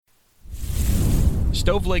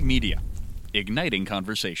Stoveleg Media, igniting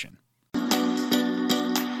conversation.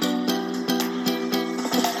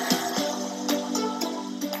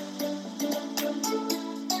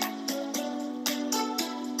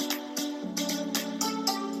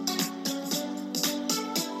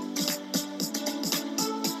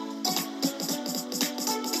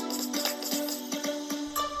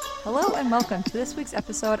 Hello and welcome to this week's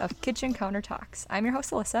episode of Kitchen Counter Talks. I'm your host,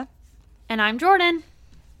 Alyssa. And I'm Jordan.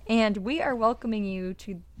 And we are welcoming you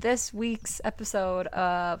to this week's episode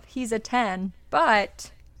of He's a 10,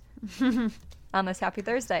 but on this happy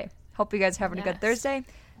Thursday. Hope you guys are having a good Thursday.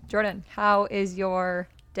 Jordan, how is your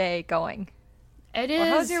day going? It is. Or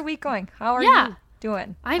how's your week going? How are you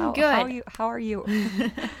doing? I'm good. How are you?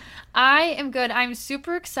 I am good. I'm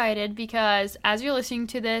super excited because as you're listening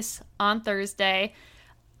to this on Thursday,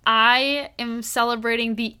 I am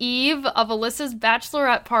celebrating the eve of Alyssa's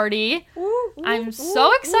bachelorette party. I'm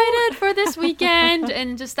so excited for this weekend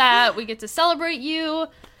and just that we get to celebrate you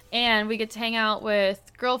and we get to hang out with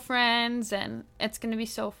girlfriends and it's going to be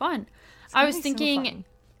so fun. I was thinking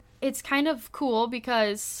it's kind of cool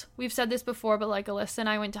because we've said this before, but like Alyssa and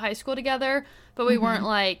I went to high school together, but we weren't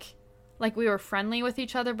like we were friendly with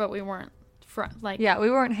each other, but we weren't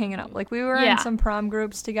we weren't hanging out. Like we were in some prom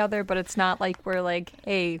groups together, but it's not like we're like,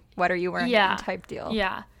 hey, what are you wearing? Type deal.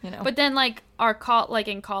 Yeah. You know. But then like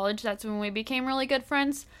in college, that's when we became really good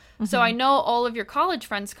friends. So I know all of your college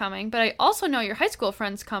friends coming, but I also know your high school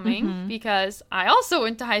friends coming because I also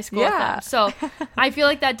went to high school with them. So I feel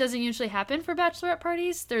like that doesn't usually happen for bachelorette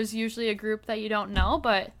parties. There's usually a group that you don't know,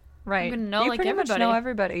 but I'm gonna know you like pretty everybody. much know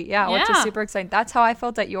everybody. Yeah, which is super exciting. That's how I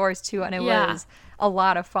felt at yours too, and it was a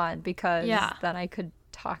lot of fun because then I could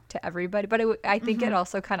talk to everybody. But I think it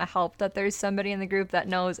also kind of helped that there's somebody in the group that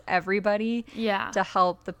knows everybody to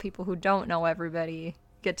help the people who don't know everybody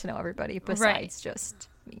get to know everybody besides just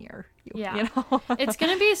me or you. You know? It's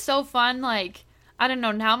gonna be so fun. Like, I don't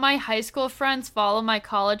know, now my high school friends follow my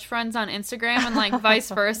college friends on Instagram and like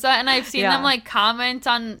vice versa, and I've seen them like comment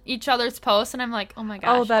on each other's posts and I'm like, oh my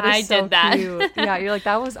gosh, I did that. Cute. Yeah, you're like,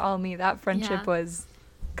 that was all me. That friendship was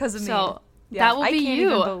because of me. So that will be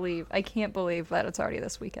you. I can't believe that it's already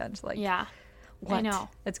this weekend. Like, what? I know.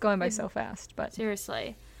 It's going by so fast, but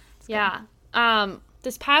seriously.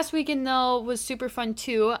 This past weekend though was super fun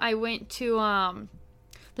too. I went to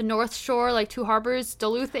the North Shore, like Two Harbors,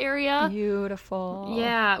 Duluth area. Beautiful.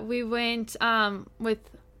 Yeah, we went with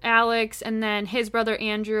Alex and then his brother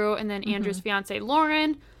Andrew and then Andrew's fiance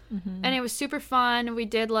Lauren, and it was super fun. We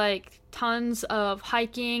did like tons of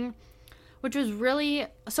hiking, which was really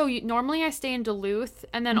normally I stay in Duluth,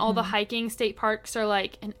 and then all the hiking state parks are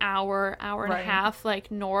like an hour and a half like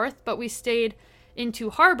north, but we stayed in Two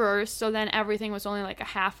Harbors, so then everything was only like a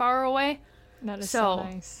half hour away. That is so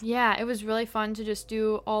nice. Yeah, it was really fun to just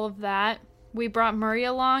do all of that. We brought Murray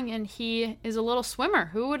along, and he is a little swimmer.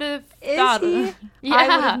 Who would have thought? Is he? I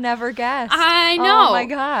would have never guessed. I know. Oh my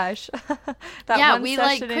gosh. One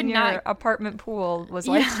session in your apartment pool was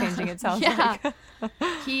life-changing, it sounds like.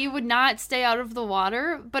 He would not stay out of the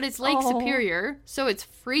water, but it's Lake Superior, so it's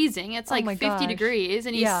freezing. It's like 50 degrees,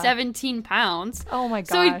 and he's 17 pounds. Oh my gosh.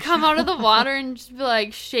 So he'd come out of the water and just be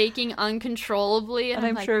like shaking uncontrollably. And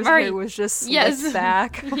I'm like, sure his Murray hair was just slicked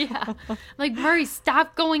back. I'm like, Murray,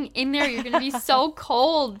 stop going in there. You're going to be so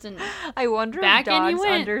cold. And I wonder if dogs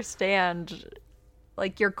understand,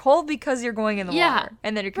 like, you're cold because you're going in the water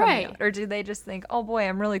and then you're coming out, or do they just think, oh boy,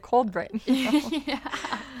 I'm really cold right now?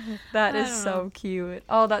 That is so cute.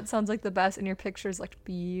 Oh, that sounds like the best, and your pictures looked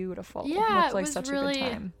beautiful. Yeah, it looked like such a good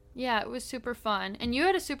time. Yeah, it was super fun. And you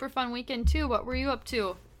had a super fun weekend too. What were you up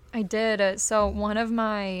to? I did. So one of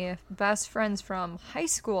my best friends from high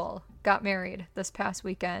school got married this past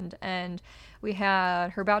weekend, and we had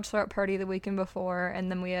her bachelorette party the weekend before, and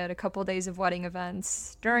then we had a couple days of wedding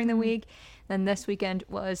events during the week. Then this weekend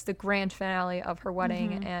was the grand finale of her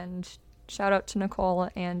wedding, and shout out to Nicole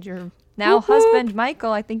and your now husband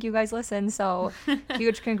Michael. I think you guys listen, so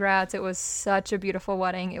huge congrats. It was such a beautiful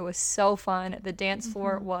wedding. It was so fun. The dance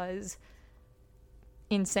floor was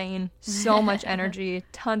insane. So much energy,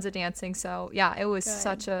 tons of dancing. So yeah, it was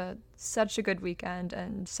such a good weekend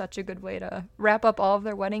and such a good way to wrap up all of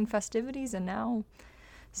their wedding festivities and now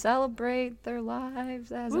celebrate their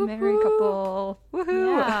lives as a married couple.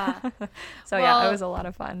 Woohoo! Yeah. So yeah, it was a lot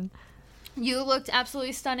of fun. You looked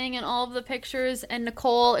absolutely stunning in all of the pictures, and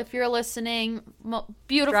Nicole, if you're listening,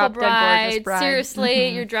 beautiful bride.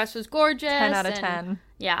 Seriously, your dress was gorgeous. 10 out of 10.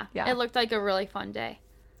 Yeah, it looked like a really fun day.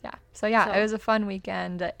 Yeah. So yeah, it was a fun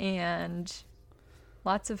weekend and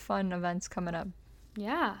lots of fun events coming up.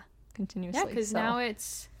 Yeah. Continuously. Yeah, because now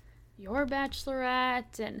it's your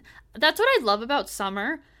bachelorette, and that's what I love about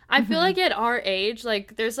summer. I feel like at our age,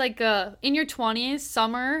 like there's like in your 20s,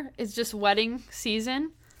 summer is just wedding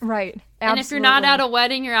season. Right. Absolutely. And if you're not at a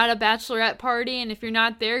wedding, you're at a bachelorette party. And if you're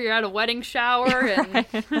not there, you're at a wedding shower. And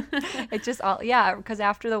It's just all, yeah, because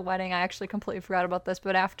after the wedding, I actually completely forgot about this,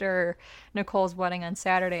 but after Nicole's wedding on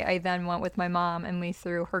Saturday, I then went with my mom and we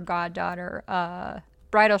threw her goddaughter a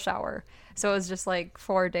bridal shower. So it was just like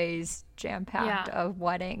 4 days jam-packed of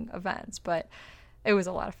wedding events, but it was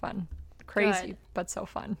a lot of fun. Crazy, Good. but so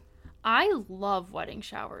fun. I love wedding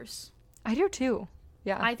showers. I do too.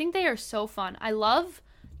 Yeah. I think they are so fun. I love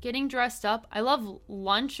getting dressed up. I love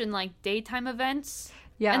lunch and like daytime events.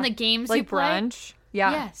 Yeah. And the games like you play. brunch.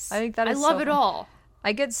 Yeah. Yes. I think that is I love so it fun. all.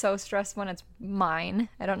 I get so stressed when it's mine.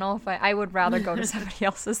 I don't know if I would rather go to somebody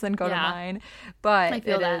else's than go to mine. But I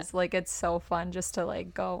feel it that. is like it's so fun just to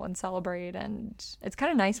like go and celebrate, and it's kind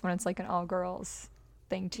of nice when it's like an all girls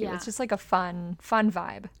thing too. Yeah. It's just like a fun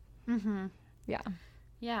vibe. Mm-hmm. Yeah.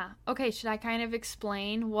 Yeah. Okay, should I kind of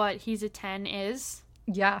explain what He's a 10 is?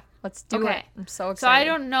 Yeah, let's do Okay. it. I'm so excited. So I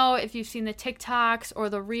don't know if you've seen the TikToks or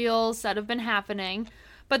the Reels that have been happening,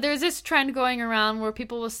 but there's this trend going around where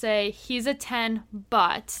people will say, he's a 10,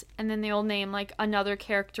 but, and then they'll name like another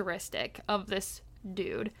characteristic of this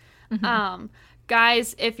dude.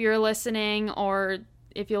 Guys, if you're listening or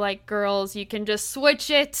if you like girls, you can just switch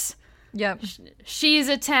it. Yep. She's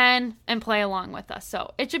a 10 and play along with us.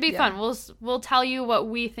 So it should be fun. We'll tell you what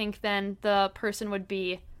we think then the person would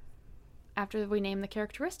be after we name the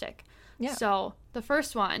characteristic. Yeah. So the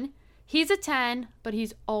first one, he's a 10, but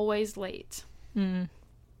he's always late.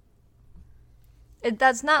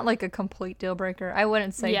 That's not like a complete deal breaker. I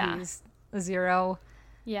wouldn't say Yeah. he's a 0.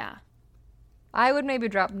 Yeah. I would maybe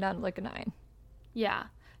drop him down to like a 9. Yeah.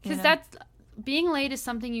 Because Yeah. that's being late is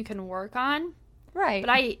something you can work on. Right.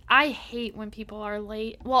 But I hate when people are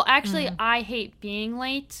late. Well, actually, I hate being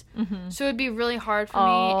late. So it'd be really hard for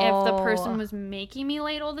me if the person was making me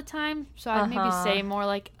late all the time. So I'd maybe say more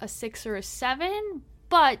like a 6 or a 7.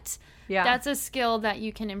 But Yeah. that's a skill that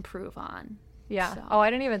you can improve on. Yeah. So. Oh, I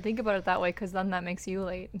didn't even think about it that way because then that makes you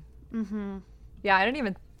late. Yeah, I didn't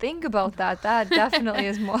even think about that. That definitely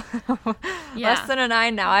is more Yeah. less than a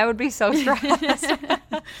 9 now. I would be so stressed.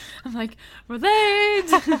 I'm like, we're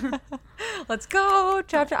late. Let's go.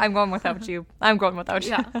 Chapter. I'm going without you. I'm going without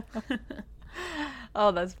you. Yeah.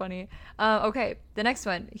 Oh, that's funny. Okay, the next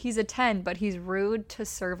one. He's a 10, but he's rude to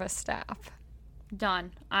service staff.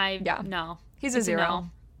 Done. No. He's a It's 0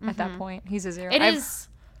 no. at that point. He's a 0. It is.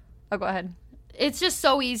 Oh, go ahead. It's just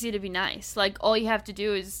so easy to be nice. Like, all you have to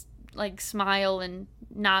do is, like, smile and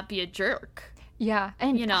not be a jerk. Yeah,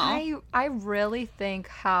 and You know? I really think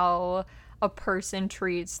how a person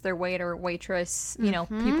treats their waiter, waitress, you know,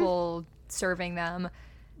 people serving them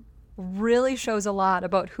really shows a lot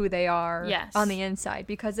about who they are Yes. on the inside,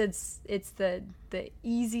 because it's the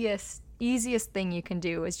easiest thing you can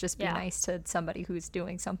do is just be Yeah. nice to somebody who's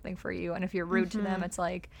doing something for you. And if you're rude to them, it's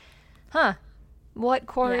like, huh, what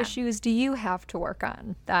core Yeah. issues do you have to work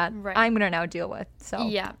on that Right. I'm gonna now deal with? So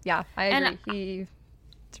Yeah. I agree. And He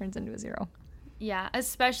turns into a 0. Yeah,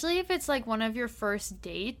 especially if it's, like, one of your first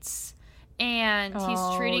dates and he's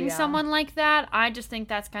Oh, treating yeah. someone like that. I just think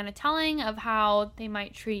that's kind of telling of how they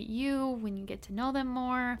might treat you when you get to know them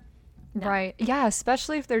more. No. Right. Yeah,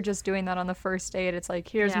 especially if they're just doing that on the first date. It's like,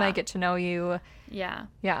 here's my Yeah. get to know you. Yeah.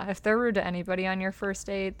 Yeah, if they're rude to anybody on your first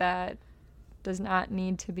date, that does not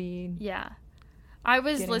need to be. Yeah. I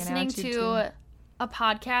was Getting an listening attitude to a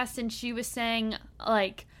podcast and she was saying,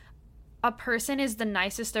 like, a person is the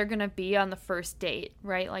nicest they're going to be on the first date,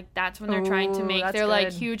 right? Like, that's when they're trying to Ooh, make that's their, like,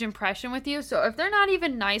 good. huge impression with you. So if they're not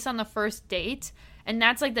even nice on the first date and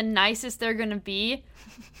that's, like, the nicest they're going to be,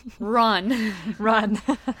 run. Run.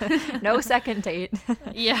 No second date.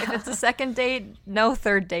 Yeah. If it's a second date, no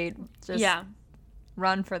third date. Just Yeah.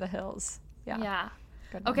 run for the hills. Yeah. Yeah.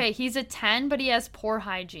 Good one. Okay, he's a 10, but he has poor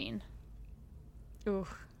hygiene. Ooh.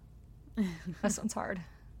 This one's hard.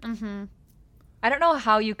 I don't know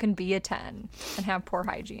how you can be a 10 and have poor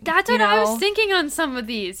hygiene. That's you what I know? was thinking on some of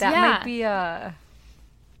these. That yeah. might be a.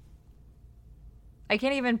 I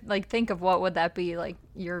can't even like think of what would that be. Like,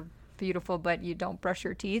 you're beautiful, but you don't brush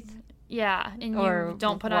your teeth. Yeah, and Or you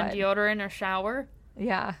don't put on what? deodorant or shower.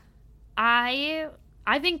 Yeah. I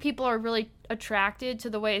think people are really attracted to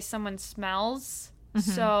the way someone smells.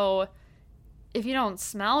 So if you don't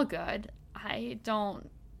smell good, I don't.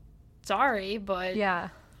 Sorry, but Yeah.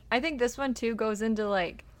 I think this one too goes into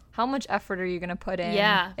like, how much effort are you gonna put in?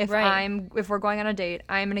 Yeah, If right. if we're going on a date,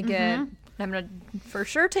 I'm gonna for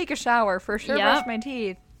sure take a shower, for sure brush Yep. my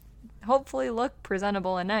teeth, hopefully look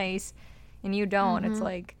presentable and nice, and you don't. It's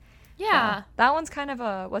like, yeah. that one's kind of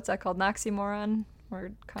a, what's that called? An oxymoron, where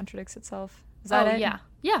it contradicts itself. Is that Oh, it? yeah.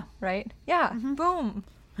 Yeah. Right? Yeah. Boom.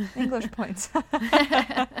 English points.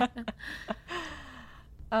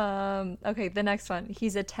 Okay, the next one.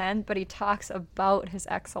 He's a 10, but he talks about his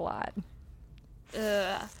ex a lot.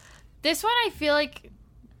 This one I feel like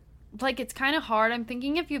it's kind of hard. I'm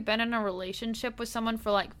thinking if you've been in a relationship with someone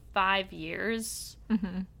for like 5 years,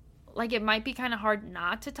 like it might be kind of hard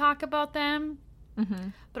not to talk about them.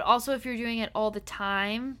 But also if you're doing it all the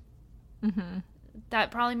time,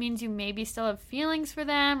 that probably means you maybe still have feelings for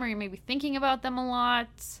them, or you may be thinking about them a lot.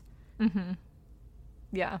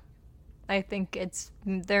 Yeah. I think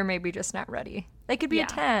they're maybe just not ready. They could be a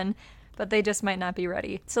 10, but they just might not be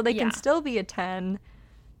ready. So they can still be a 10,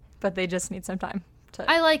 but they just need some time.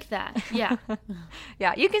 I like that. Yeah.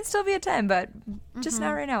 Yeah, you can still be a 10, but just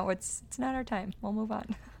not right now. It's not our time. We'll move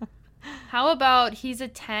on. How about he's a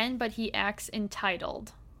 10, but he acts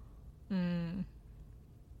entitled?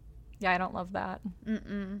 Yeah, I don't love that.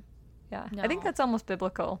 Yeah. No. I think that's almost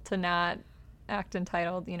biblical to not act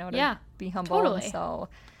entitled, to be humble. Totally. So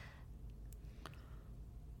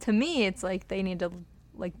to me, it's like they need to,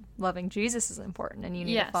 like, loving Jesus is important, and you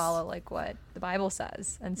need to follow, like, what the Bible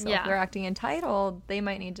says. And so if they're acting entitled, they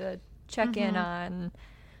might need to check in on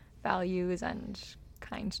values and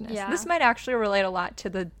kindness. Yeah. This might actually relate a lot to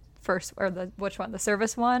the first, or which one? The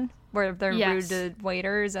service one, where they're rude to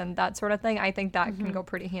waiters and that sort of thing. I think that can go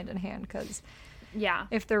pretty hand in hand, because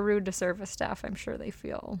if they're rude to service staff, I'm sure they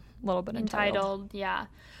feel a little bit entitled. Yeah.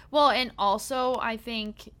 Well, and also I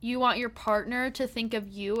think you want your partner to think of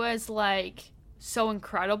you as like so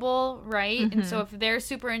incredible, right? And so if they're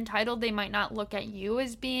super entitled, they might not look at you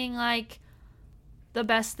as being like the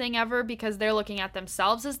best thing ever, because they're looking at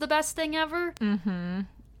themselves as the best thing ever.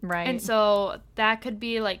 Right. And so that could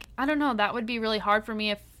be like, I don't know, that would be really hard for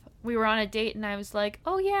me if we were on a date and I was like,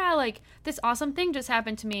 oh yeah, like this awesome thing just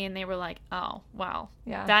happened to me, and they were like, oh wow,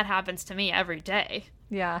 that happens to me every day.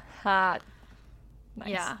 Yeah. Hot. Nice.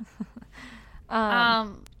 Yeah.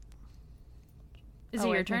 Is it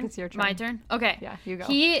your turn? It's your turn. My turn? Okay. Yeah, you go.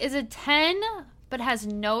 He is a 10, but has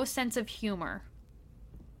no sense of humor.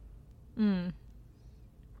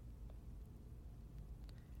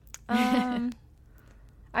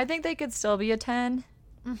 I think they could still be a 10,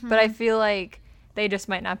 but I feel like they just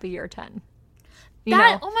might not be your 10. You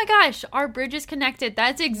know? Oh my gosh, our bridge is connected.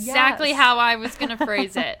 That's exactly how I was going to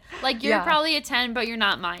phrase it. Like, you're probably a 10, but you're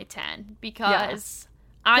not my 10, because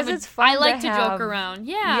I like to joke around.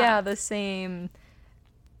 Yeah, the same.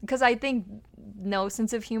 Because I think no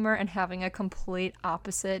sense of humor and having a complete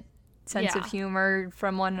opposite sense of humor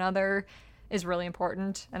from one another is really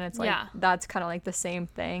important. And it's like, that's kind of like the same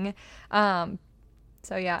thing.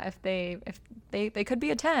 So yeah, if they could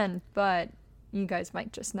be a 10, but you guys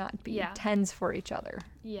might just not be 10s for each other.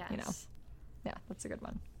 Yes. You know? Yeah, that's a good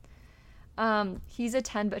one. He's a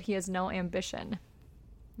 10, but he has no ambition.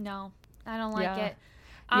 No, I don't like it.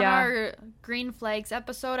 On our green flags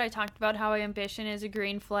episode, I talked about how ambition is a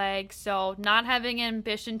green flag. So not having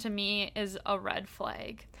ambition to me is a red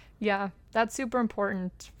flag. Yeah, that's super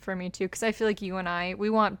important for me too, because I feel like you and I, we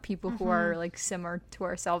want people who are like similar to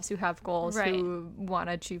ourselves, who have goals, who want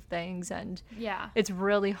to achieve things, and it's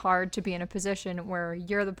really hard to be in a position where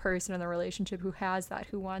you're the person in the relationship who has that,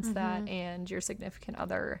 who wants that, and your significant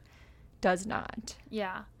other does not.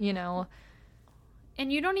 Yeah. You know?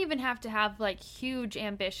 And you don't even have to have like huge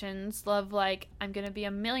ambitions of like, I'm going to be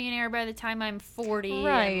a millionaire by the time I'm 40.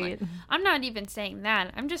 Right. And, like, I'm not even saying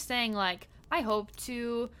that. I'm just saying like, I hope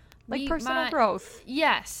to like personal growth.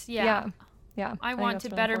 Yes. Yeah. I want to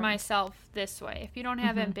really better important. myself this way. If you don't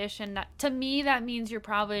have ambition, to me, that means you're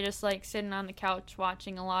probably just like sitting on the couch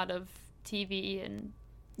watching a lot of TV and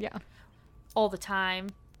all the time.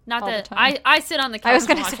 Not all that I sit on the couch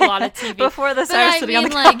and watch a lot of TV. Before this, I was sitting on the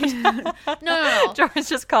couch. Like, no. Jordan's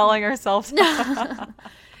just calling herself. You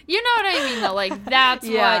know what I mean, though. Like, that's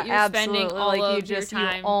what you're spending all like, of your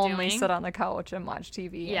time you only doing. sit on the couch and watch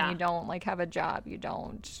TV, and you don't, like, have a job. You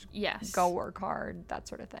don't go work hard, that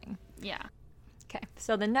sort of thing. Yeah. Okay,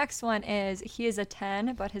 so the next one is, he is a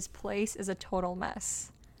 10, but his place is a total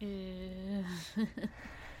mess. I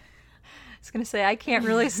was going to say, I can't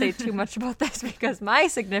really say too much about this because my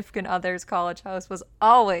significant other's college house was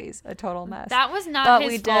always a total mess. That was not his fault, but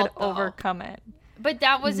we did though. overcome it. But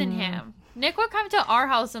that wasn't him. Nick would come to our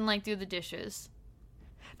house and, like, do the dishes.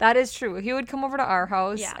 That is true. He would come over to our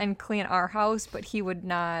house and clean our house, but he would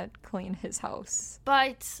not clean his house.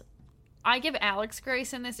 But I give Alex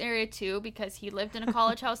grace in this area, too, because he lived in a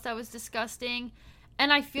college house that was disgusting.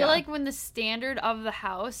 And I feel like when the standard of the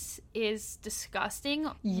house is disgusting,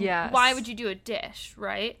 why would you do a dish,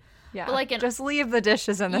 right? Yeah. But like just leave the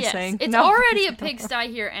dishes in the sink. It's already a pigsty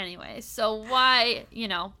here anyway. So why,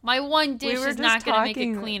 my one dish is not going to make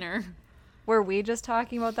it cleaner. Were we just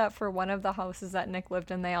talking about that for one of the houses that Nick lived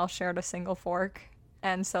in? They all shared a single fork.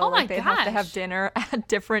 And so they have to have dinner at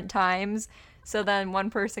different times. So then one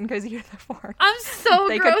person goes use the fork. I'm so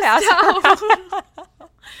they grossed could pass out.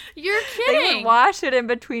 You're kidding. They would wash it in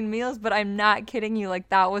between meals, but I'm not kidding you. Like,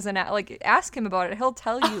 that was ask him about it. He'll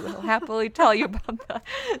tell you. He'll happily tell you about the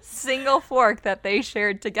single fork that they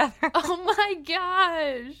shared together. Oh my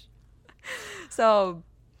gosh. So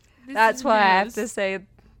that's why I have to say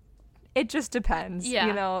it just depends.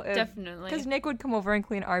 Yeah, definitely. Because Nick would come over and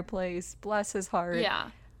clean our place. Bless his heart. Yeah.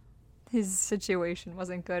 His situation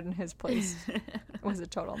wasn't good and his place was a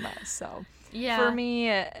total mess. So yeah. For me,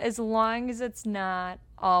 as long as it's not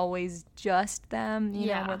always just them, you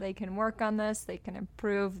know, where they can work on this, they can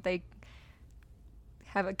improve, they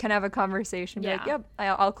can have a conversation, be like, yep,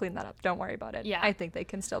 I'll clean that up. Don't worry about it. Yeah. I think they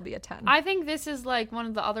can still be a 10. I think this is like one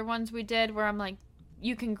of the other ones we did where I'm like,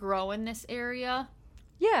 you can grow in this area.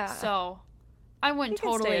 Yeah. So I wouldn't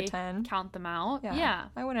totally count them out. Yeah.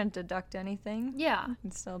 I wouldn't deduct anything. Yeah.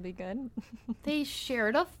 It'd still be good. They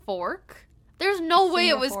shared a fork. There's no way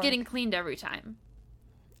it was getting cleaned every time.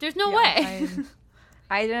 There's no way.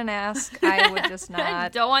 I didn't ask. I would just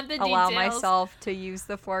not don't want the allow details. myself to use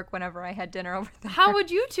the fork whenever I had dinner over there. How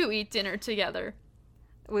would you two eat dinner together?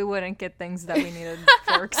 We wouldn't get things that we needed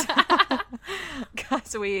forks.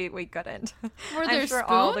 Because we couldn't. Were there I'm sure spoons?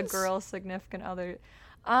 All the girls' significant other...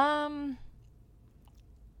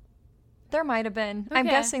 There might have been. Okay. I'm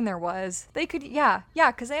guessing there was. They could,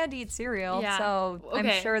 because they had to eat cereal. Yeah. So I'm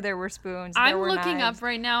sure there were spoons. I'm there were looking knives. Up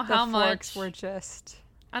right now how much. The forks were just.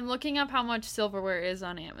 I'm looking up how much silverware is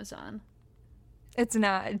on Amazon. It's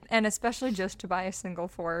not, and especially just to buy a single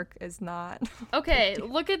fork is not. Okay,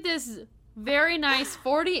 look at this very nice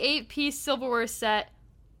 48-piece silverware set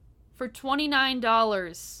for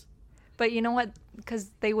 $29. But you know what?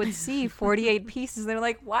 Because they would see 48 pieces. They're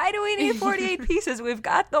like, why do we need 48 pieces? We've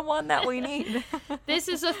got the one that we need. This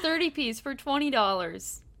is a 30-piece for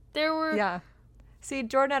 $20. There were... Yeah. See,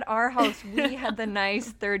 Jordan, at our house, we had the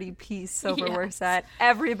nice 30-piece silverware set.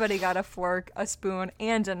 Everybody got a fork, a spoon,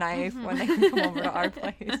 and a knife when they come over to our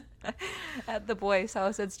place. At the boys'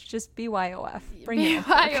 house, it's just BYOF. Bring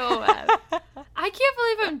BYOF. I can't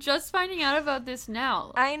believe I'm just finding out about this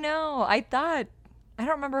now. I know. I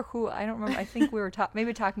don't remember who. I think we were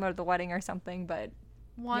maybe talking about it at the wedding or something, but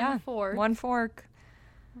One fork. One fork.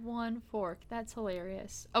 One fork. That's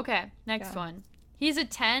hilarious. Okay, next one. He's a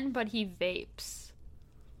 10, but he vapes.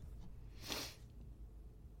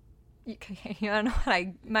 You know what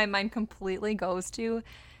my mind completely goes to?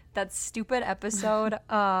 That stupid episode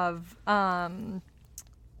of The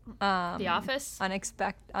Office?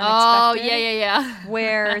 Unexpected. Oh, yeah.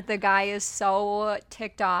 Where the guy is so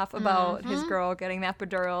ticked off about his girl getting that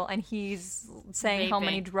epidural, and he's saying how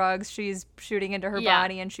many drugs she's shooting into her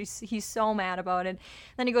body, and he's so mad about it.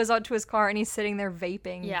 Then he goes out to his car, and he's sitting there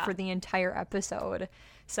vaping for the entire episode.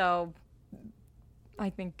 So I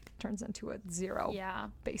think it turns into a 0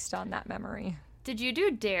 based on that memory. Did you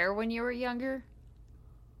do DARE when you were younger?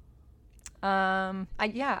 I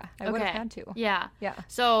would have had to. Yeah.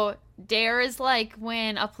 So DARE is like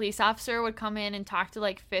when a police officer would come in and talk to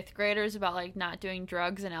like 5th graders about like not doing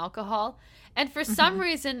drugs and alcohol. And for some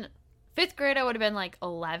reason, 5th grade I would have been like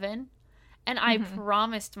 11. And I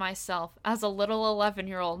promised myself as a little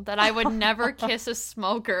 11-year-old that I would never kiss a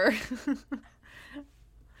smoker.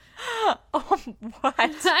 Oh, what?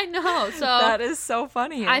 I know. So that is so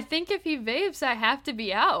funny. I think if he vapes, I have to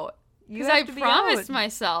be out. Because I promised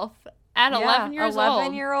myself at 11 years old.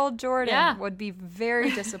 11-year-old Jordan would be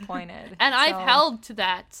very disappointed. And I've held to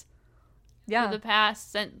that for the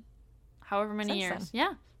past however many years.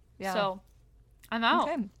 Then. Yeah. So I'm out.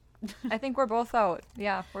 Okay. I think we're both out.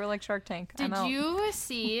 Yeah, we're like Shark Tank. Did you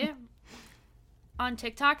see on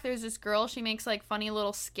TikTok, there's this girl, she makes like funny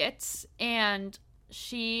little skits, and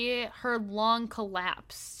her lung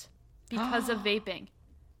collapsed because of vaping.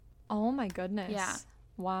 Oh my goodness. Yeah.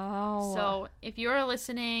 Wow. So if you're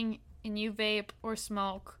listening and you vape or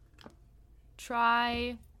smoke,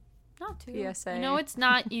 try not to. PSA. I know it's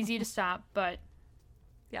not easy to stop, but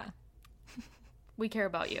yeah, we care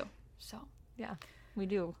about you. So yeah, we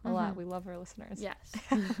do a lot. We love our listeners. Yes.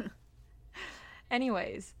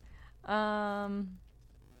 Anyways,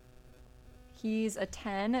 he's a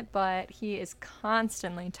 10, but he is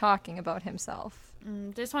constantly talking about himself.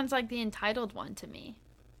 This one's like the entitled one to me.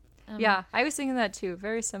 Yeah, I was thinking that too.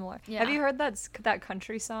 Very similar. Yeah. Have you heard that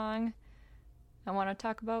country song? I want to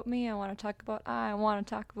talk about me. I want to talk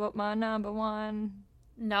about my number one.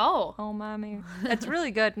 No. Oh, mommy. It's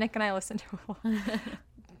really good. Nick and I listen to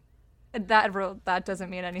it. That doesn't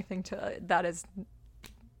mean anything to, that is,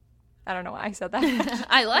 I don't know why I said that.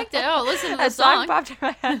 I liked it. Oh, listen to the A song song. popped in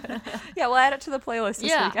my head. Yeah, we'll add it to the playlist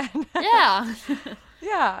this weekend. Yeah.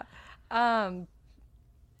 Yeah.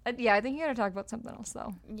 Yeah, I think you gotta talk about something else,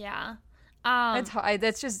 though. Yeah. It's hard.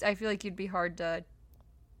 That's just, I feel like you'd be hard to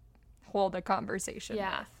hold a conversation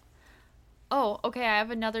Yeah. with. Oh, okay. I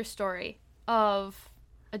have another story of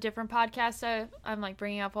a different podcast. I'm like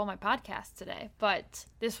bringing up all my podcasts today, but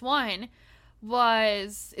this one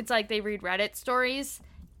was, it's like they read Reddit stories,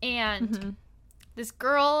 and this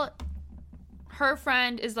girl, her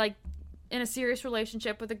friend is like in a serious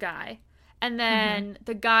relationship with a guy, and then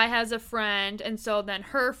the guy has a friend, and so then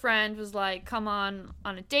her friend was like, come on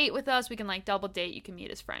a date with us, we can like double date, you can meet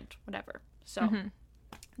his friend, whatever. So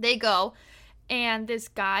they go, and this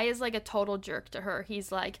guy is like a total jerk to her.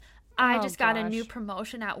 He's like, I just got a new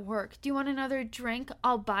promotion at work. Do you want another drink?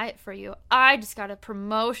 I'll buy it for you. I just got a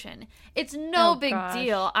promotion. It's no big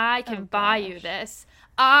deal. I can buy you this.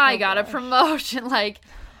 I got a promotion. Like,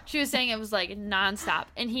 she was saying it was like nonstop.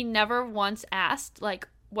 And he never once asked, like,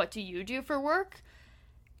 what do you do for work?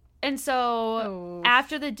 And so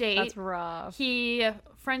after the date, That's rough. he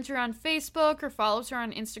friends her on Facebook or follows her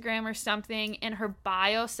on Instagram or something, and her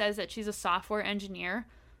bio says that she's a software engineer.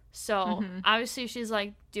 So obviously she's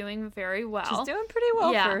like doing very well. She's doing pretty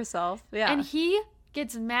well for herself. Yeah. And he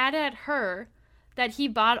gets mad at her that he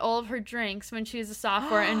bought all of her drinks when she was a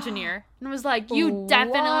software engineer, and was like, you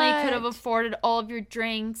definitely could have afforded all of your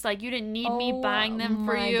drinks. Like, you didn't need me buying them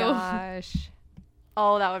for you. Oh my gosh.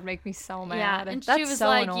 Oh, that would make me so mad. Yeah, and That's she was so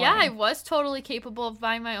like, annoying. yeah, I was totally capable of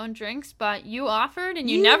buying my own drinks, but you offered and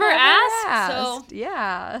you never asked. So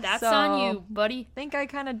yeah, that's on you, buddy. I think I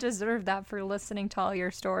kind of deserve that for listening to all your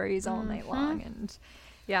stories all night long. And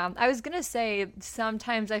yeah, I was going to say,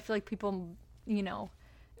 sometimes I feel like people, you know,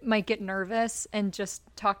 might get nervous and just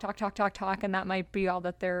talk, and that might be all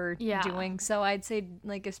that they're doing. So I'd say,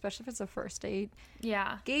 like, especially if it's a first date,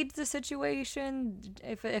 gauge the situation.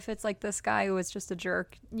 If it's like this guy who was just a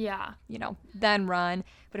jerk, you know, then run.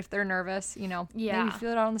 But if they're nervous, you know, maybe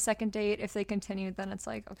feel it out on the second date. If they continue, then it's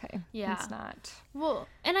like, okay, it's not. Well,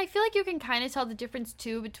 and I feel like you can kind of tell the difference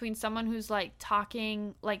too between someone who's like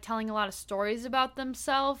talking, like telling a lot of stories about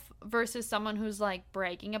themselves versus someone who's like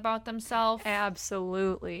bragging about themselves.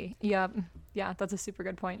 Absolutely. Yep. Yeah, that's a super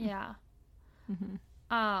good point. Yeah.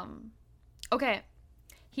 Okay.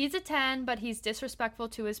 He's a 10, but he's disrespectful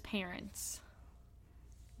to his parents.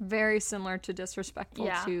 Very similar to disrespectful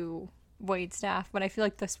to wait staff, but I feel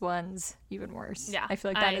like this one's even worse. Yeah. I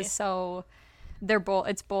feel like that is so,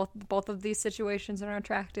 both of these situations are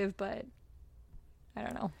attractive, but I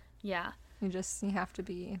don't know. Yeah. You have to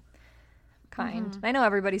be kind. I know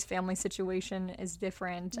everybody's family situation is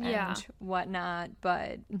different and whatnot,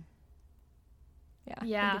 but I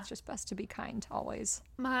think it's just best to be kind always.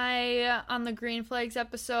 On the green flags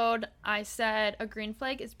episode, I said a green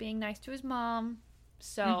flag is being nice to his mom.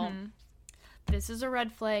 So this is a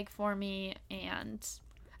red flag for me. And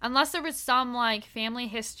unless there was some like family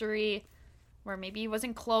history where maybe he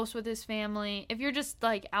wasn't close with his family, if you're just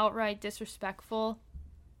like outright disrespectful,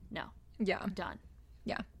 no. Yeah. Done.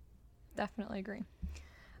 Yeah. Definitely agree.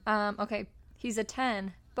 Okay. He's a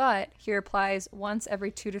 10, but he replies once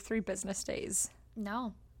every 2 to 3 business days.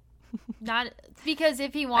 No. Not because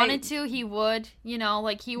if he wanted to, he would, you know,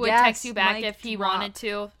 like he would text you back if he wanted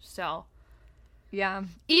to. So, yeah.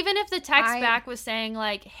 Even if the text back was saying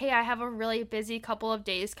like, "Hey, I have a really busy couple of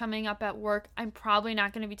days coming up at work. I'm probably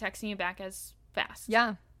not going to be texting you back as fast."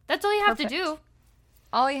 Yeah. That's all you have to do.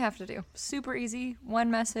 All you have to do. Super easy.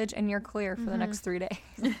 One message and you're clear for the next 3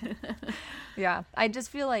 days. Yeah. I just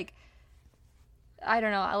feel like, I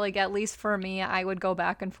don't know, like at least for me, I would go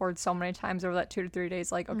back and forth so many times over that 2 to 3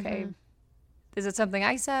 days. Like, okay, is it something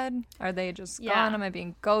I said? Are they just gone? Am I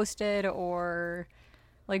being ghosted? Or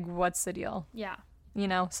like, what's the deal? Yeah. You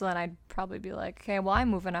know, so then I'd probably be like, okay, well, I'm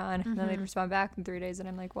moving on. And then they'd respond back in 3 days and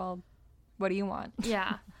I'm like, well, what do you want?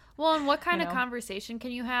 Yeah. Well, and what kind of conversation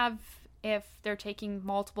can you have if they're taking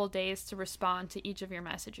multiple days to respond to each of your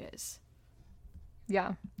messages?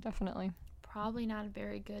 Yeah, definitely. Probably not a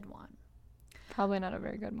very good one. Probably not a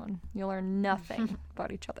very good one. You'll learn nothing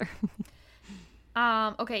about each other.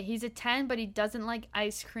 Okay, he's a 10, but he doesn't like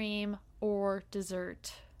ice cream or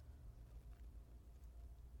dessert.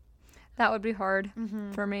 That would be hard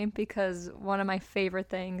for me because one of my favorite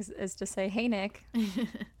things is to say, hey, Nick,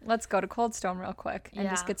 let's go to Cold Stone real quick and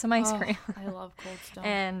just get some ice cream. I love Cold Stone.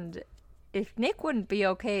 And if Nick wouldn't be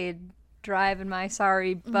okay driving my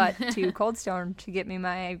sorry butt to Cold Stone to get me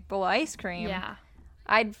my bowl of ice cream,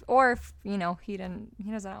 or if, he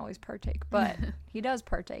doesn't always partake, but he does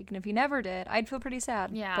partake. And if he never did, I'd feel pretty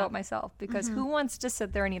sad about myself, because who wants to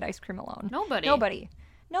sit there and eat ice cream alone? Nobody.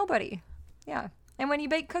 Yeah. And when you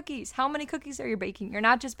bake cookies, how many cookies are you baking? You're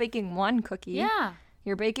not just baking one cookie. Yeah.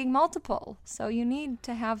 You're baking multiple. So you need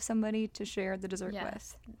to have somebody to share the dessert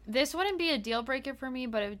with. This wouldn't be a deal breaker for me,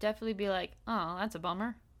 but it would definitely be like, oh, that's a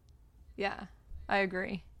bummer. Yeah, I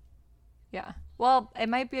agree. Yeah. Well, it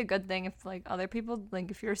might be a good thing if, like, other people, like,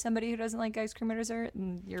 if you're somebody who doesn't like ice cream or dessert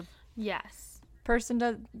and your person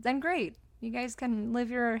does, then great. You guys can live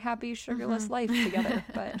your happy, sugarless life together.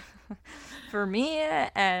 But for me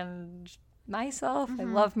and myself, I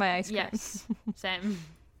love my ice cream. Yes, same.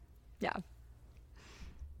 Yeah.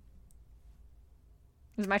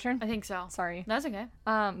 Is it my turn? I think so. Sorry. That's okay.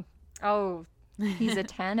 Oh, he's a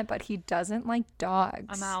 10, but he doesn't like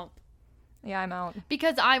dogs. I'm out. Yeah, I'm out.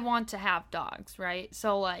 Because I want to have dogs, right?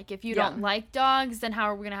 So, like, if you don't like dogs, then how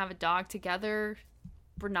are we going to have a dog together?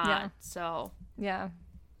 We're not, so. Yeah.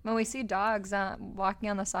 When we see dogs walking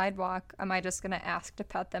on the sidewalk, am I just going to ask to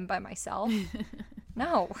pet them by myself?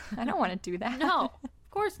 No, I don't want to do that. No, of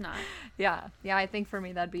course not. Yeah, I think for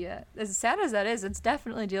me that'd be it. As sad as that is, it's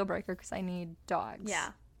definitely a deal breaker because I need dogs. Yeah.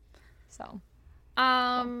 So.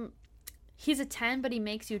 He's a 10, but he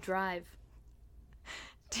makes you drive.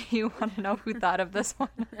 Do you want to know who thought of this one?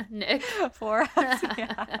 Nick. For us?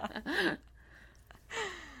 Yeah.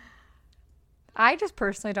 I just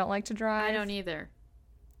personally don't like to drive. I don't either.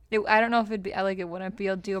 I don't know if it wouldn't be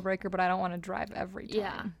a deal breaker, but I don't want to drive every time.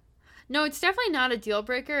 Yeah. No, it's definitely not a deal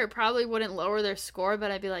breaker. It probably wouldn't lower their score,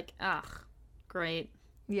 but I'd be like, ugh, great.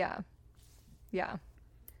 Yeah. Yeah.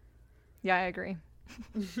 Yeah, I agree.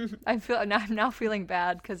 I'm now feeling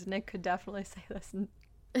bad because Nick could definitely say this.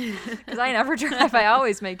 Because I never drive. I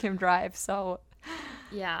always make him drive, so.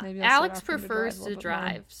 Yeah. Maybe Alex prefers to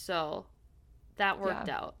drive, so that worked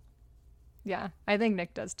out. Yeah. I think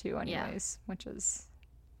Nick does too, anyways, which is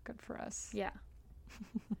good for us. Yeah.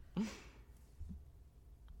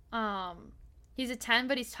 He's a 10,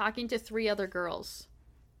 but he's talking to 3 other girls.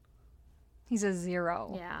 He's a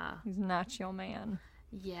 0. Yeah. He's a nacho man.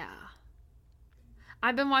 Yeah.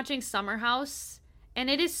 I've been watching Summer House, and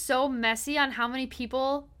it is so messy on how many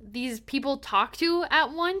people these people talk to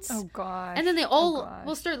at once. Oh, gosh. And then they all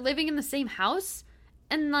will start living in the same house.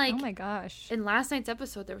 And, like... Oh, my gosh. In last night's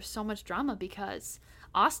episode, there was so much drama because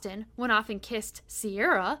Austin went off and kissed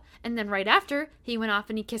Sierra, and then right after, he went off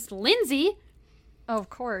and he kissed Lindsay. Oh, of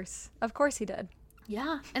course. Of course he did.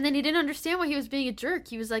 Yeah. And then he didn't understand why he was being a jerk.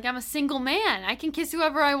 He was like, I'm a single man. I can kiss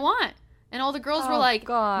whoever I want. And all the girls were like,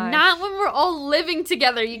 gosh. Not when we're all living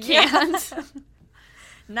together. You can't.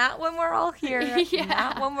 Not when we're all here. Yeah.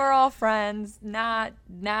 Not when we're all friends. Not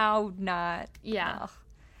now, not. Yeah. Ugh.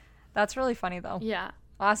 That's really funny, though. Yeah.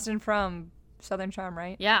 Austin from Southern Charm,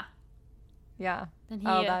 right? Yeah. Yeah. And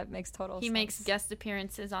that makes total sense. He makes guest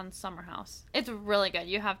appearances on Summer House. It's really good.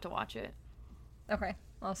 You have to watch it. Okay.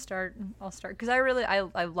 I'll start because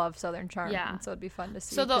I love Southern Charm. Yeah. And so it'd be fun to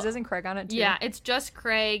see. So because isn't Craig on it too? Yeah, it's just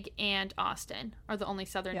Craig and Austin are the only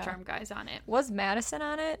Southern Charm guys on it. Was Madison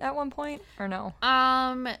on it at one point or no?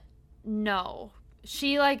 No.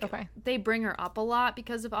 She they bring her up a lot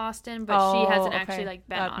because of Austin, but she hasn't actually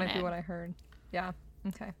been on it. That might be what I heard. Yeah.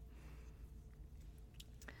 Okay.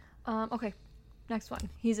 Okay. Next one.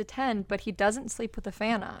 He's a 10, but he doesn't sleep with the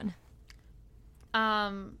fan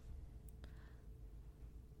on.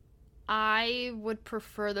 I would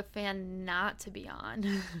prefer the fan not to be on.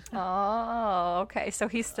 Oh, okay. So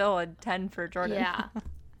he's still a 10 for Jordan. Yeah.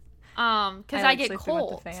 Because I get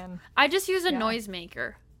cold. With the fan. I just use a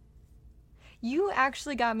noisemaker. You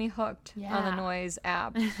actually got me hooked on the Noise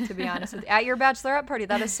app, to be honest with you. At your bachelorette party,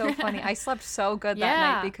 that is so funny. I slept so good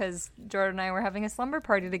that night because Jordan and I were having a slumber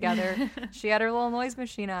party together. She had her little noise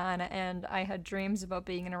machine on, and I had dreams about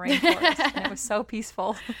being in a rainforest, and it was so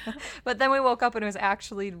peaceful. But then we woke up, and it was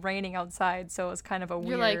actually raining outside, so it was kind of a weird...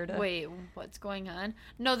 You're like, wait, what's going on?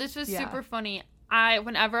 No, this was super funny.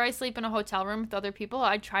 Whenever I sleep in a hotel room with other people,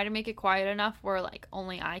 I try to make it quiet enough where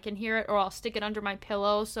only I can hear it, or I'll stick it under my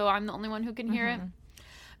pillow so I'm the only one who can hear it.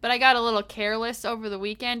 But I got a little careless over the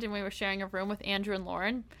weekend, and we were sharing a room with Andrew and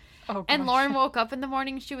Lauren. Oh, and Lauren woke up in the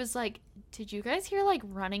morning, and she was like, did you guys hear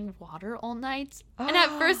running water all night? And at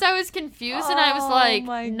first I was confused, and I was like,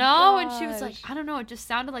 no. Gosh. And she was like, I don't know, it just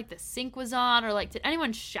sounded like the sink was on, or did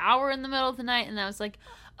anyone shower in the middle of the night? And I was like,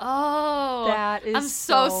 oh, that is I'm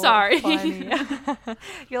so sorry.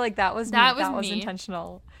 You're like, that was me.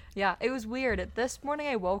 Intentional. Yeah, it was weird. This morning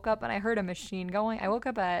I woke up and I heard a machine going. I woke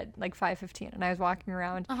up at 5:15 and I was walking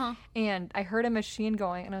around and I heard a machine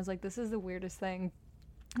going and I was like, this is the weirdest thing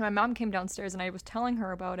My mom came downstairs and I was telling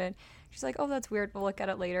her about it. She's like, oh, that's weird. We'll look at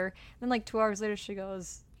it later. And then like 2 hours later, she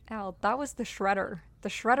goes, Al, that was the shredder. The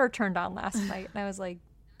shredder turned on last night. And I was like,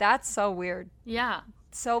 that's so weird. Yeah.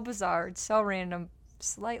 So bizarre. It's so random.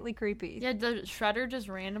 Slightly creepy. Yeah, the shredder just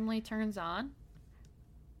randomly turns on.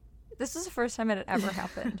 This is the first time it had ever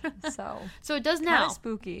happened. So it does kind now. of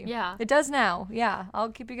spooky. Yeah. It does now. Yeah. I'll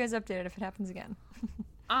keep you guys updated if it happens again.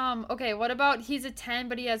 Okay, what about he's a 10,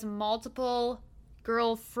 but he has multiple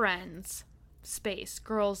girlfriends. Space.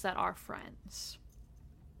 Girls that are friends.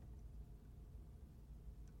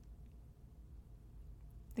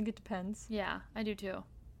 I think it depends. Yeah, I do too.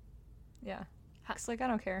 Yeah. It's like, I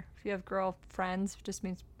don't care. If you have girl friends, it just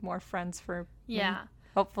means more friends for Yeah. me,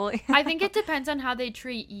 hopefully. I think it depends on how they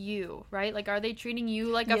treat you, right? Like, are they treating you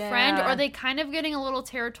like a friend, or are they kind of getting a little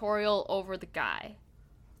territorial over the guy?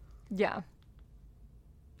 Yeah.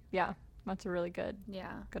 Yeah. That's a really good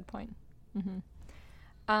point.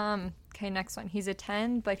 Okay, next one. He's a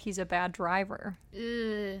 10, but he's a bad driver.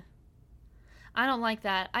 Ugh. I don't like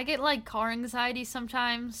that. I get, like, car anxiety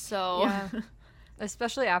sometimes, so... Yeah.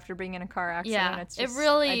 Especially after being in a car accident. Yeah, It's just, it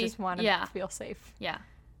really... I just want to feel safe. Yeah.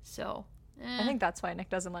 So... I think that's why Nick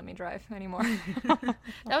doesn't let me drive anymore. That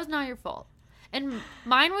was not your fault. And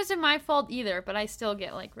mine wasn't my fault either, but I still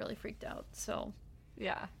get, like, really freaked out, so...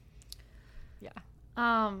 Yeah.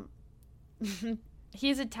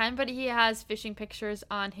 He's a 10, but he has fishing pictures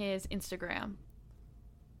on his Instagram.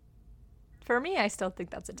 For me, I still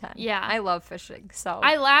think that's a 10. Yeah. I love fishing, so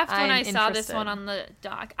I laughed when I'm I saw this interested. one on the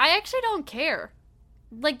doc. I actually don't care.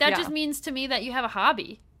 Like, that just means to me that you have a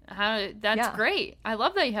hobby. That's great. I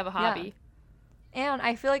love that you have a hobby. And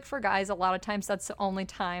I feel like for guys, a lot of times that's the only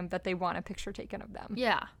time that they want a picture taken of them.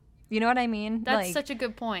 Yeah. You know what I mean? That's like, such a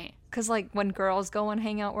good point. Because, like, when girls go and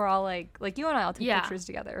hang out, we're all like you and I will take pictures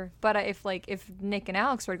together. But if Nick and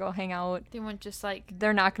Alex were to go hang out, They wouldn't just, like...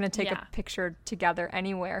 they're not going to take a picture together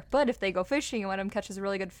anywhere. But if they go fishing and one of them catches a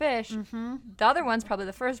really good fish, the other one's probably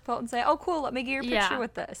the first boat and say, oh, cool, let me get your picture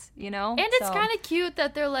with this, you know? And it's kind of cute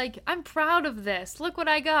that they're like, I'm proud of this. Look what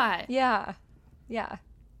I got. Yeah.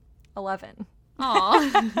 11.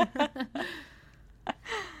 Aw.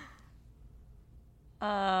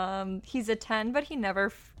 He's a 10, but he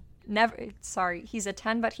he's a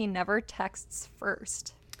 10, but he never texts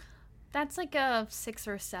first. That's like a 6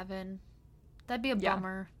 or 7. That'd be a Yeah.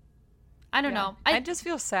 bummer. I don't know. I just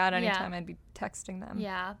feel sad anytime I'd be texting them.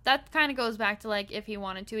 Yeah, that kind of goes back to, like, if he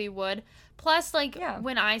wanted to, he would. Plus, like,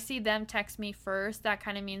 when I see them text me first, that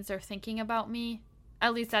kind of means they're thinking about me.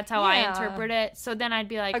 At least that's how I interpret it. So then I'd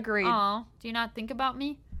be like, Agreed. "Aw, do you not think about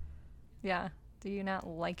me?" Yeah. Do you not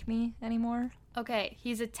like me anymore? Okay,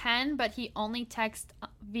 he's a 10, but he only texts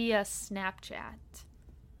via Snapchat.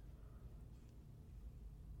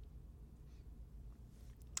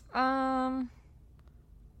 I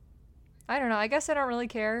don't know. I guess I don't really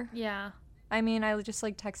care. Yeah. I mean, I just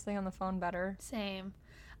like texting on the phone better. Same.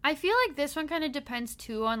 I feel like this one kind of depends,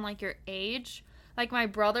 too, on, like, your age. Like, my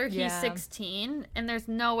brother, he's 16, and there's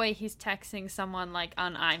no way he's texting someone, like,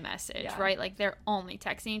 on iMessage, right? Like, they're only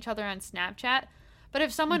texting each other on Snapchat. But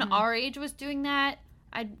if someone our age was doing that,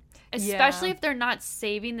 especially if they're not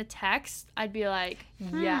saving the text, I'd be like,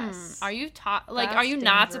 yes. Are you That's are you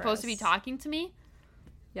not supposed to be dangerous. talking to me?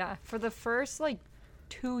 Yeah. For the first,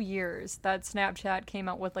 2 years that Snapchat came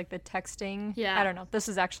out with, the texting. Yeah. I don't know. This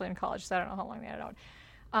is actually in college, so I don't know how long they had it out.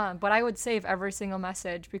 But I would save every single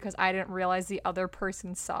message because I didn't realize the other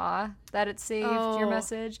person saw that it saved your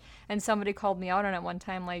message. And somebody called me out on it one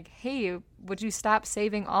time, like, hey, would you stop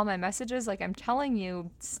saving all my messages? Like, I'm telling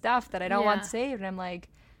you stuff that I don't want saved. And I'm like,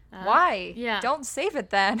 why? Yeah. Don't save it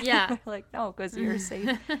then. Yeah. Like, no, because you're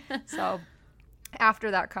safe. So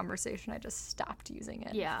after that conversation, I just stopped using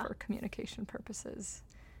it for communication purposes.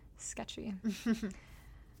 Sketchy.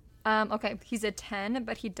 Okay, he's a 10,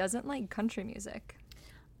 but he doesn't like country music.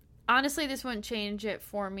 Honestly, this wouldn't change it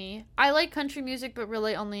for me. I like country music, but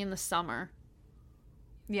really only in the summer.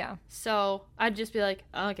 Yeah. So I'd just be like,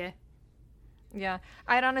 oh, okay. Yeah.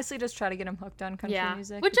 I'd honestly just try to get him hooked on country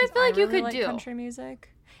music. Which I because feel like you really could like do. country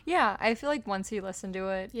music. Yeah, I feel like once you listen to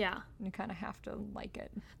it, Yeah. you kind of have to like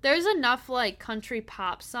it. There's enough, like, country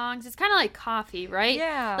pop songs. It's kind of like coffee, right?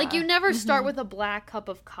 Yeah. Like, you never start with a black cup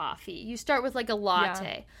of coffee. You start with, like, a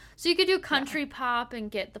latte. Yeah. So you could do country pop and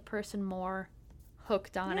get the person more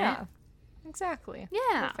hooked on it. Yeah. Exactly.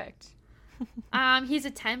 Yeah. Perfect. He's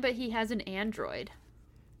a 10, but he has an Android.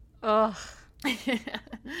 Ugh.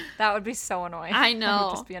 That would be so annoying. I I know.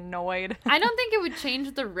 would just be annoyed. I don't think it would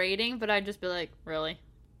change the rating, but I'd just be like, really?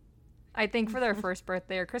 I think for their first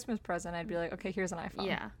birthday or Christmas present, I'd be like, okay, here's an iPhone.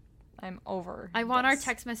 Yeah. I'm over I want our this.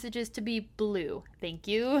 text messages to be blue. Thank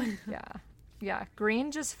you. Yeah. Yeah,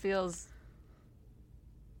 green just feels.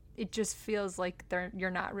 It just feels like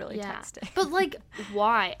you're not really texting. But like,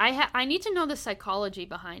 why? I need to know the psychology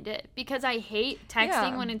behind it because I hate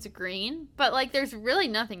texting when it's green. But like, there's really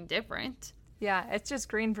nothing different. Yeah, it's just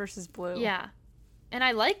green versus blue. Yeah, and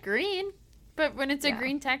I like green, but when it's a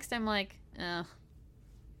green text, I'm like, ugh.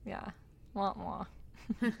 Yeah, wah wah.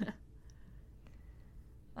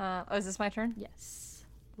 Is this my turn? Yes.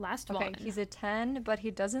 Last one. Okay, he's a 10, but he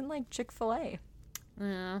doesn't like Chick-fil-A.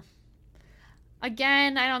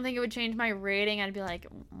 Again, I don't think it would change my rating. I'd be like,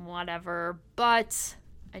 whatever. But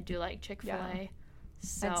I do like Chick-fil-A. Yeah.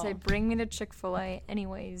 So. I'd say bring me to Chick-fil-A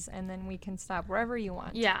anyways, and then we can stop wherever you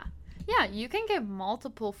want. Yeah. Yeah, you can get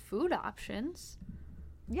multiple food options.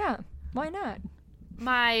 Yeah, why not?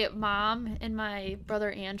 My mom and my brother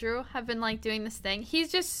Andrew have been like doing this thing.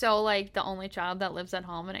 He's just so like the only child that lives at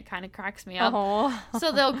home, and it kind of cracks me up. Oh.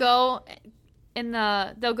 So they'll go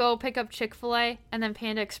pick up Chick-fil-A, and then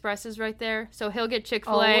Panda Express is right there. So he'll get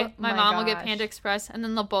Chick-fil-A, my mom will get Panda Express, and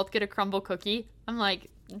then they'll both get a crumble cookie. I'm like,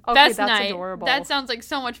 that's nice. Adorable. That sounds like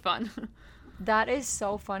so much fun. That is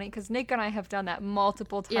so funny because Nick and I have done that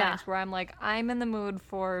multiple times where I'm like, I'm in the mood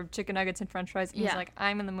for chicken nuggets and french fries. And he's like,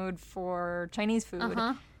 I'm in the mood for Chinese food.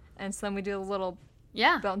 And so then we do a little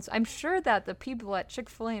bounce. I'm sure that the people at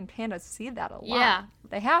Chick-fil-A and Panda see that a lot. Yeah.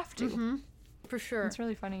 They have to. Mm-hmm. For sure. It's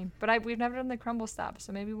really funny. But we've never done the crumble stop,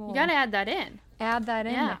 so maybe we'll... You gotta add that in. Add that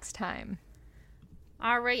in next time.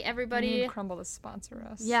 All right, everybody. We need Crumble to sponsor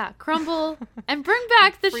us. Yeah, Crumble. And bring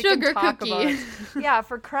back the sugar cookie. Yeah,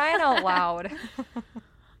 for crying out loud.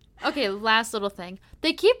 Okay, last little thing.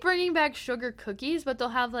 They keep bringing back sugar cookies, but they'll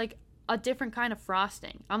have, like, a different kind of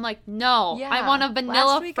frosting. I'm like, no, I want a vanilla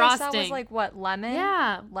last week frosting. I saw was, like, what, lemon?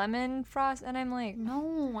 Yeah. Lemon frost. And I'm like...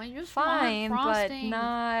 No, I just fine, want frosting. But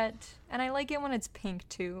not... And I like it when it's pink,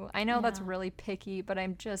 too. I know that's really picky, but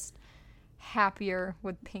I'm just... happier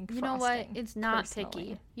with pink frosting. You know what? It's not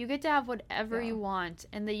picky. You get to have whatever you want,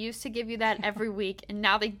 and they used to give you that every week, and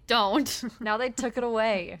now they don't. Now they took it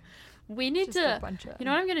away. We need to... You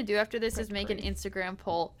know what I'm going to do after this is make an Instagram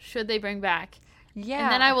poll. Should they bring back? Yeah.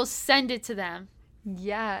 And then I will send it to them.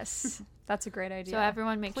 Yes. That's a great idea. So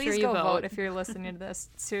everyone make Please sure you vote if you're listening to this.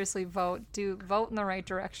 Seriously, vote. Vote in the right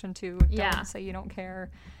direction, too. Don't say you don't care.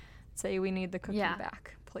 Say we need the cookie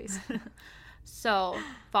back, please. So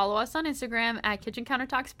follow us on Instagram at Kitchen Counter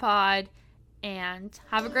Talks Pod, and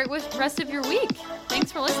have a great rest of your week.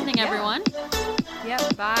 Thanks for listening, everyone.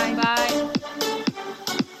 Yep. Bye.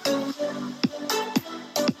 Bye.